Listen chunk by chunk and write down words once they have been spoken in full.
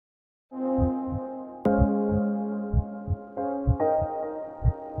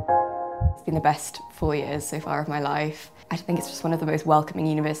It's been the best 4 years so far of my life. I think it's just one of the most welcoming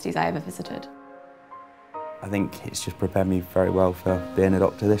universities I ever visited. I think it's just prepared me very well for being a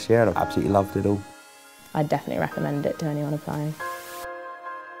doctor this year. I've absolutely loved it all. I'd definitely recommend it to anyone applying.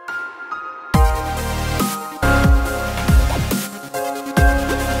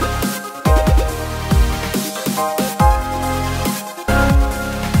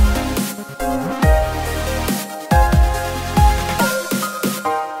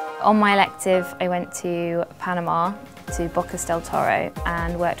 On my elective, I went to Panama, to Bocas del Toro,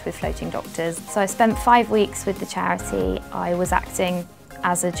 and worked with floating doctors. So I spent 5 weeks with the charity. I was acting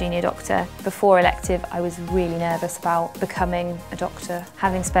as a junior doctor. Before elective, I was really nervous about becoming a doctor.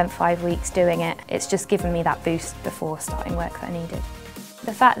 Having spent 5 weeks doing it, it's just given me that boost before starting work that I needed.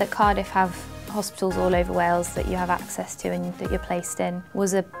 The fact that Cardiff have hospitals all over Wales that you have access to and that you're placed in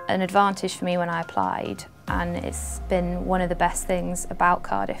was an advantage for me when I applied, and it's been one of the best things about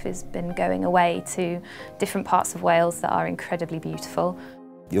Cardiff has been going away to different parts of Wales that are incredibly beautiful.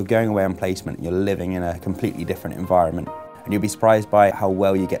 You're going away on placement, you're living in a completely different environment, and you'll be surprised by how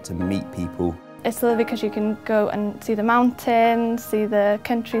well you get to meet people. It's lovely because you can go and see the mountains, see the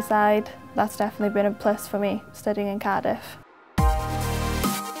countryside. That's definitely been a plus for me studying in Cardiff.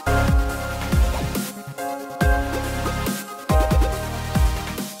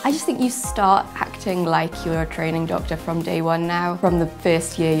 I just think you start acting like you're a training doctor from day one now. From the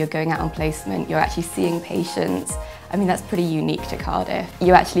first year you're going out on placement, you're actually seeing patients. I mean, that's pretty unique to Cardiff.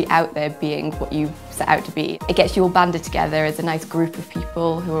 You're actually out there being what you set out to be. It gets you all banded together as a nice group of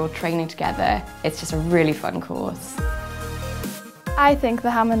people who are all training together. It's just a really fun course. I think the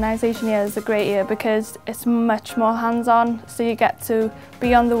harmonisation year is a great year because it's much more hands-on, so you get to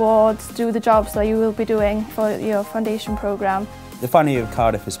be on the wards, do the jobs that you will be doing for your foundation programme. The final year of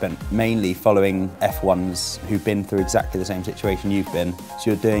Cardiff is spent mainly following F1s who've been through exactly the same situation you've been. So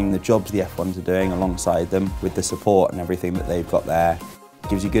you're doing the jobs the F1s are doing alongside them with the support and everything that they've got there. It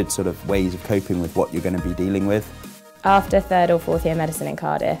gives you good sort of ways of coping with what you're going to be dealing with. After third or fourth year medicine in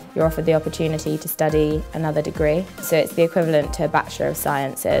Cardiff, you're offered the opportunity to study another degree. So it's the equivalent to a Bachelor of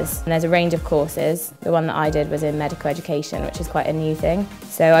Sciences. And there's a range of courses. The one that I did was in medical education, which is quite a new thing.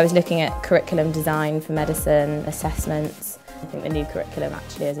 So I was looking at curriculum design for medicine, assessments. I think the new curriculum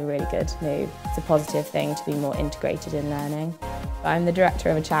actually is a really good move. It's a positive thing to be more integrated in learning. I'm the director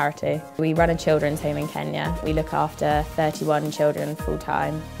of a charity. We run a children's home in Kenya. We look after 31 children full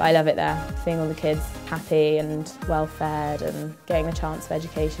time. But I love it there. Seeing all the kids happy and well fed and getting the chance of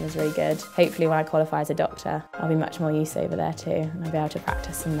education is really good. Hopefully when I qualify as a doctor, I'll be much more use over there too, and I'll be able to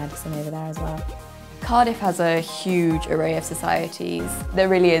practice some medicine over there as well. Cardiff has a huge array of societies. There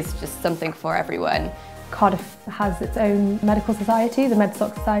really is just something for everyone. Cardiff has its own medical society, the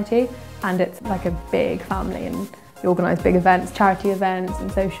MedSoc Society, and it's like a big family, and we organise big events, charity events and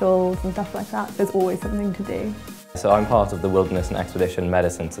socials and stuff like that. There's always something to do. So I'm part of the Wilderness and Expedition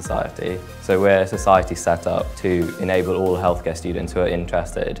Medicine Society. So we're a society set up to enable all healthcare students who are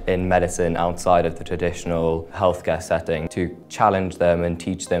interested in medicine outside of the traditional healthcare setting to challenge them and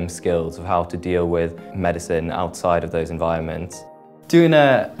teach them skills of how to deal with medicine outside of those environments. Doing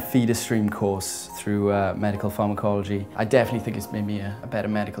a feeder stream course through medical pharmacology, I definitely think it's made me a better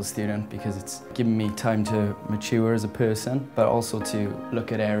medical student because it's given me time to mature as a person, but also to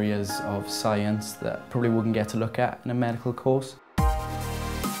look at areas of science that probably wouldn't get to look at in a medical course.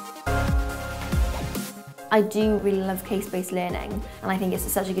 I do really love case-based learning, and I think it's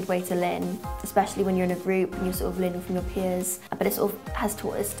such a good way to learn, especially when you're in a group and you're sort of learning from your peers. But it sort of has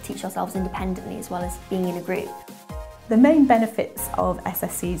taught us to teach ourselves independently as well as being in a group. The main benefits of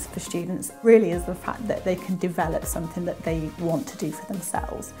SSCs for students really is the fact that they can develop something that they want to do for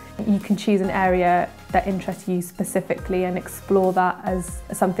themselves. You can choose an area that interests you specifically and explore that as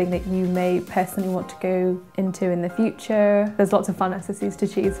something that you may personally want to go into in the future. There's lots of fun SSCs to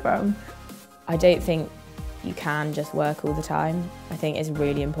choose from. I don't think you can just work all the time. I think it's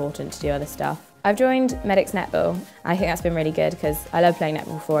really important to do other stuff. I've joined Medics Netball. I think that's been really good because I loved playing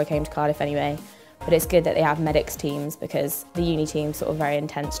netball before I came to Cardiff anyway. But it's good that they have medics teams because the uni team's sort of very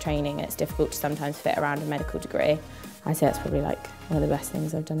intense training. It's difficult to sometimes fit around a medical degree. I'd say that's probably like one of the best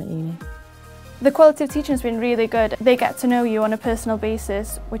things I've done at uni. The quality of teaching has been really good. They get to know you on a personal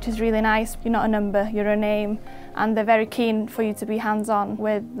basis, which is really nice. You're not a number, you're a name, and they're very keen for you to be hands-on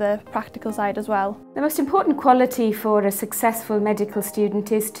with the practical side as well. The most important quality for a successful medical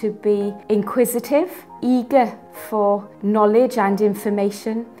student is to be inquisitive, eager for knowledge and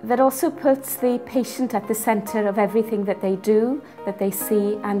information. That also puts the patient at the centre of everything that they do, that they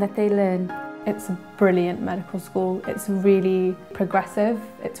see and that they learn. It's a brilliant medical school. It's really progressive.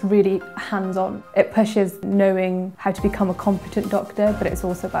 It's really hands-on. It pushes knowing how to become a competent doctor, but it's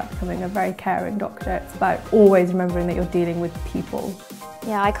also about becoming a very caring doctor. It's about always remembering that you're dealing with people.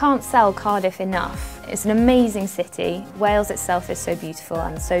 Yeah, I can't sell Cardiff enough. It's an amazing city. Wales itself is so beautiful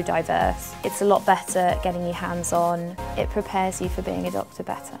and so diverse. It's a lot better at getting you hands-on. It prepares you for being a doctor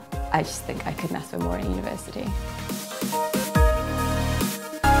better. I just think I couldn't ask for more in university.